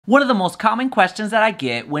One of the most common questions that I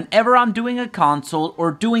get whenever I'm doing a consult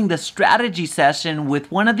or doing the strategy session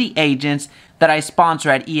with one of the agents that I sponsor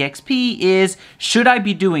at EXP is, should I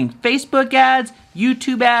be doing Facebook ads,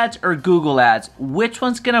 YouTube ads, or Google ads? Which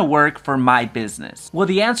one's gonna work for my business? Well,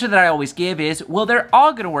 the answer that I always give is, well, they're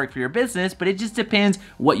all gonna work for your business, but it just depends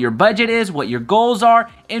what your budget is, what your goals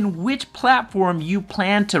are, and which platform you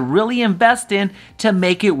plan to really invest in to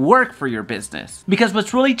make it work for your business. Because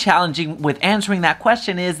what's really challenging with answering that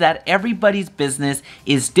question is that everybody's business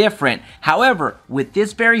is different. However, with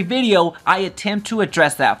this very video, I attempt to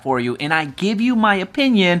address that for you, and I give you my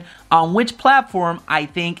opinion on which platform I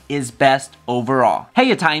think is best overall. Hey,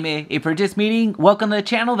 it's Jaime. If you're just meeting, welcome to the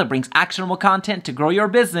channel that brings actionable content to grow your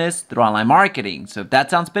business through online marketing. So if that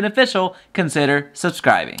sounds beneficial, consider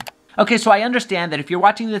subscribing. Okay, so I understand that if you're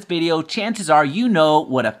watching this video, chances are you know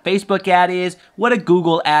what a Facebook ad is, what a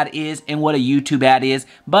Google ad is, and what a YouTube ad is,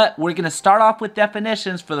 but we're gonna start off with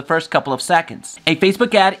definitions for the first couple of seconds. A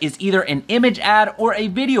Facebook ad is either an image ad or a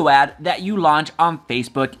video ad that you launch on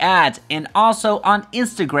Facebook ads and also on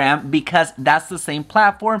Instagram, because that's the same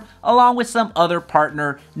platform along with some other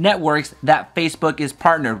partner networks that Facebook is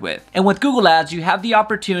partnered with. And with Google ads, you have the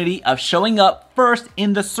opportunity of showing up first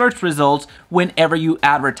in the search results whenever you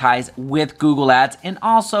advertise with Google ads, and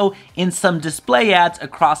also in some display ads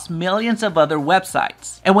across millions of other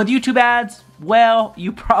websites. And with YouTube ads, well,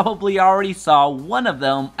 you probably already saw one of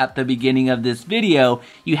them at the beginning of this video.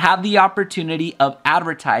 You have the opportunity of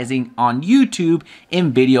advertising on YouTube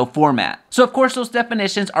in video format. So of course, those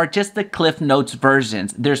definitions are just the Cliff Notes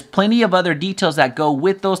versions. There's plenty of other details that go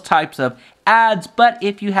with those types of ads, but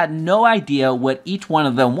if you had no idea what each one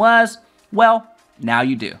of them was, well, now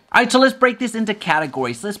you do. All right, so let's break this into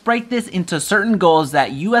categories. Let's break this into certain goals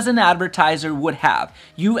that you as an advertiser would have.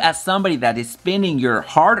 You as somebody that is spending your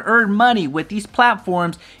hard-earned money with these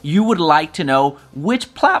platforms, you would like to know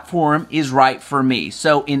which platform is right for me.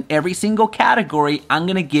 So in every single category, I'm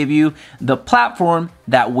gonna give you the platform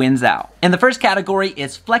that wins out. And the first category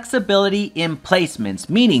is flexibility in placements,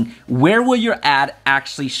 meaning where will your ad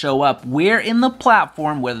actually show up? Where in the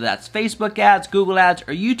platform, whether that's Facebook ads, Google ads,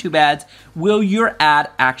 or YouTube ads, will your ad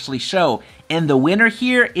actually show? And the winner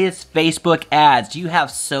here is Facebook ads. You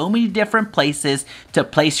have so many different places to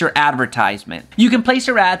place your advertisement. You can place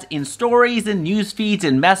your ads in stories, and news feeds,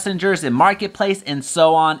 and messengers, and marketplace, and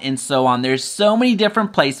so on and so on. There's so many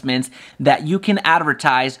different placements that you can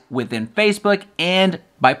advertise within Facebook and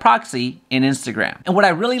by proxy in Instagram. And what I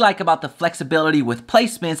really like about the flexibility with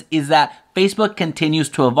placements is that Facebook continues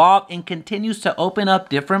to evolve and continues to open up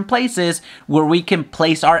different places where we can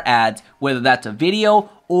place our ads, whether that's a video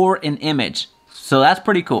or an image. So that's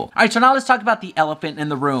pretty cool. All right, so now let's talk about the elephant in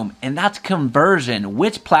the room, and that's conversion.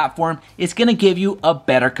 Which platform is gonna give you a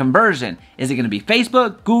better conversion? Is it gonna be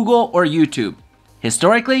Facebook, Google, or YouTube?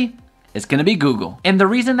 Historically, it's gonna be Google. And the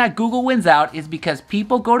reason that Google wins out is because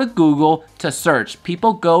people go to Google to search.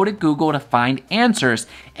 People go to Google to find answers,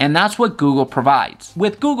 and that's what Google provides.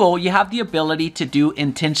 With Google, you have the ability to do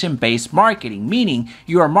intention-based marketing, meaning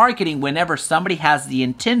you are marketing whenever somebody has the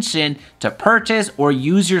intention to purchase or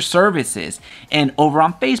use your services. And over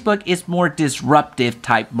on Facebook, it's more disruptive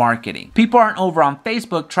type marketing. People aren't over on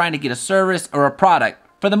Facebook trying to get a service or a product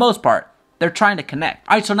for the most part. They're trying to connect.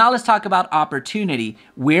 All right, so now let's talk about opportunity.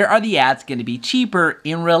 Where are the ads going to be cheaper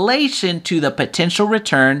in relation to the potential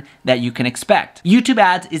return that you can expect? YouTube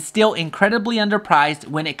ads is still incredibly underpriced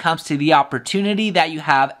when it comes to the opportunity that you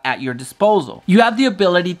have at your disposal. You have the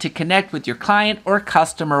ability to connect with your client or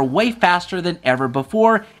customer way faster than ever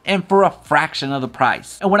before and for a fraction of the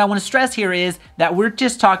price. And what I want to stress here is that we're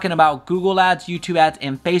just talking about Google ads, YouTube ads,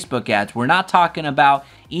 and Facebook ads. We're not talking about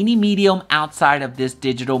any medium outside of this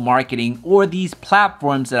digital marketing or these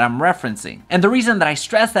platforms that I'm referencing. And the reason that I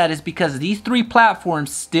stress that is because these three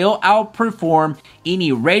platforms still outperform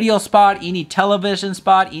any radio spot, any television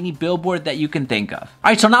spot, any billboard that you can think of.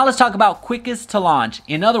 All right, so now let's talk about quickest to launch.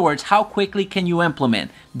 In other words, how quickly can you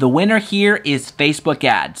implement? The winner here is Facebook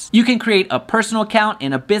ads. You can create a personal account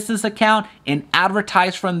and a business account and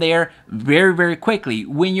advertise from there very, very quickly.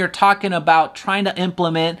 When you're talking about trying to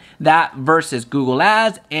implement that versus Google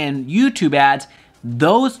ads and YouTube ads,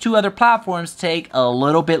 those two other platforms take a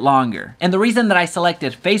little bit longer. And the reason that I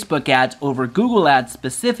selected Facebook ads over Google ads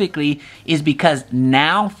specifically is because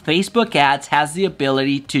now Facebook ads has the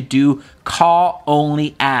ability to do call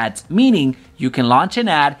only ads, meaning you can launch an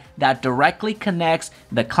ad that directly connects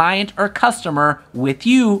the client or customer with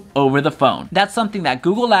you over the phone. That's something that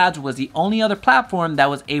Google ads was the only other platform that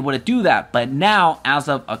was able to do that. But now, as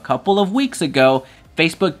of a couple of weeks ago,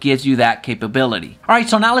 Facebook gives you that capability. All right,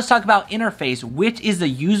 so now let's talk about interface. Which is the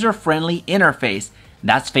user-friendly interface?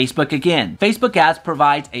 That's Facebook again. Facebook ads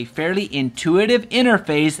provides a fairly intuitive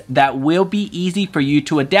interface that will be easy for you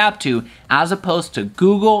to adapt to, as opposed to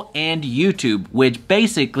Google and YouTube, which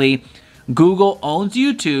basically Google owns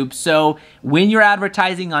YouTube. So when you're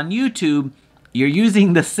advertising on YouTube, you're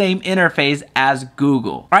using the same interface as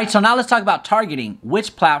Google. All right, so now let's talk about targeting.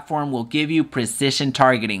 Which platform will give you precision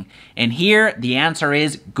targeting? And here the answer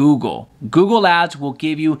is Google. Google Ads will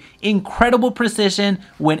give you incredible precision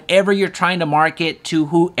whenever you're trying to market to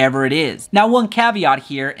whoever it is. Now, one caveat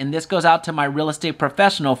here, and this goes out to my real estate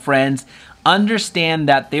professional friends, understand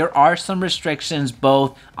that there are some restrictions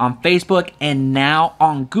both on Facebook and now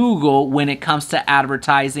on Google when it comes to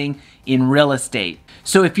advertising in real estate.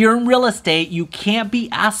 So if you're in real estate, you can't be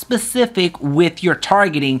as specific with your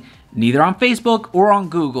targeting, neither on Facebook or on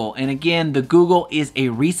Google. And again, the Google is a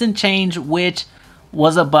recent change, which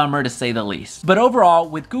was a bummer to say the least. But overall,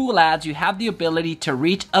 with Google Ads, you have the ability to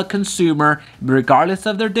reach a consumer regardless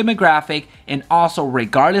of their demographic and also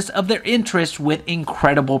regardless of their interest with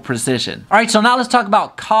incredible precision. All right, so now let's talk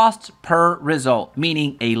about cost per result,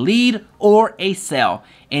 meaning a lead or a sale.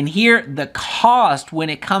 And here, the cost when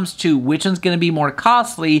it comes to which one's gonna be more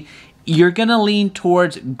costly, you're gonna lean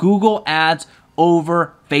towards Google Ads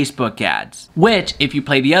over Facebook ads, which if you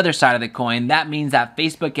play the other side of the coin, that means that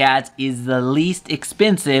Facebook ads is the least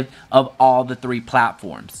expensive of all the three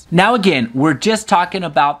platforms. Now again, we're just talking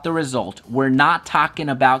about the result. We're not talking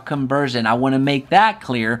about conversion. I want to make that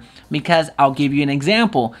clear because I'll give you an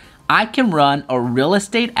example. I can run a real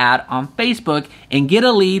estate ad on Facebook and get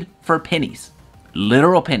a lead for pennies,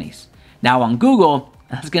 literal pennies. Now on Google,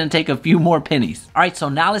 that's gonna take a few more pennies. All right, so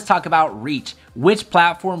now let's talk about reach. Which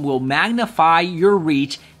platform will magnify your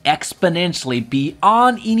reach exponentially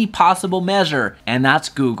beyond any possible measure? And that's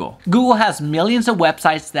Google. Google has millions of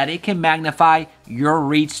websites that it can magnify your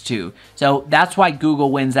reach to. So that's why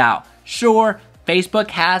Google wins out. Sure,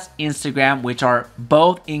 Facebook has Instagram, which are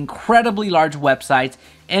both incredibly large websites.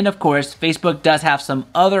 And of course, Facebook does have some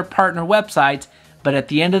other partner websites, but at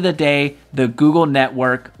the end of the day, the Google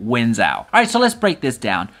network wins out. All right, so let's break this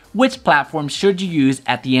down. Which platform should you use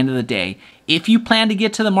at the end of the day? If you plan to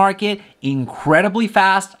get to the market incredibly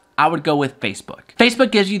fast, I would go with Facebook.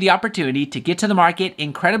 Facebook gives you the opportunity to get to the market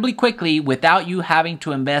incredibly quickly without you having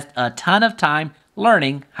to invest a ton of time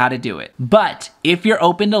learning how to do it. But if you're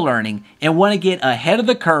open to learning and want to get ahead of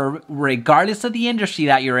the curve, regardless of the industry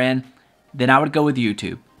that you're in, then I would go with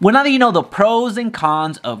YouTube. Well, now that you know the pros and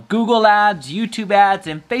cons of Google ads, YouTube ads,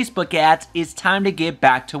 and Facebook ads, it's time to get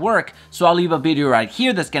back to work. So I'll leave a video right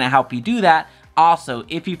here that's gonna help you do that. Also,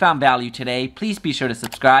 if you found value today, please be sure to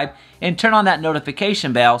subscribe and turn on that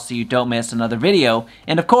notification bell so you don't miss another video.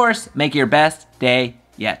 And of course, make it your best day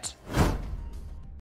yet.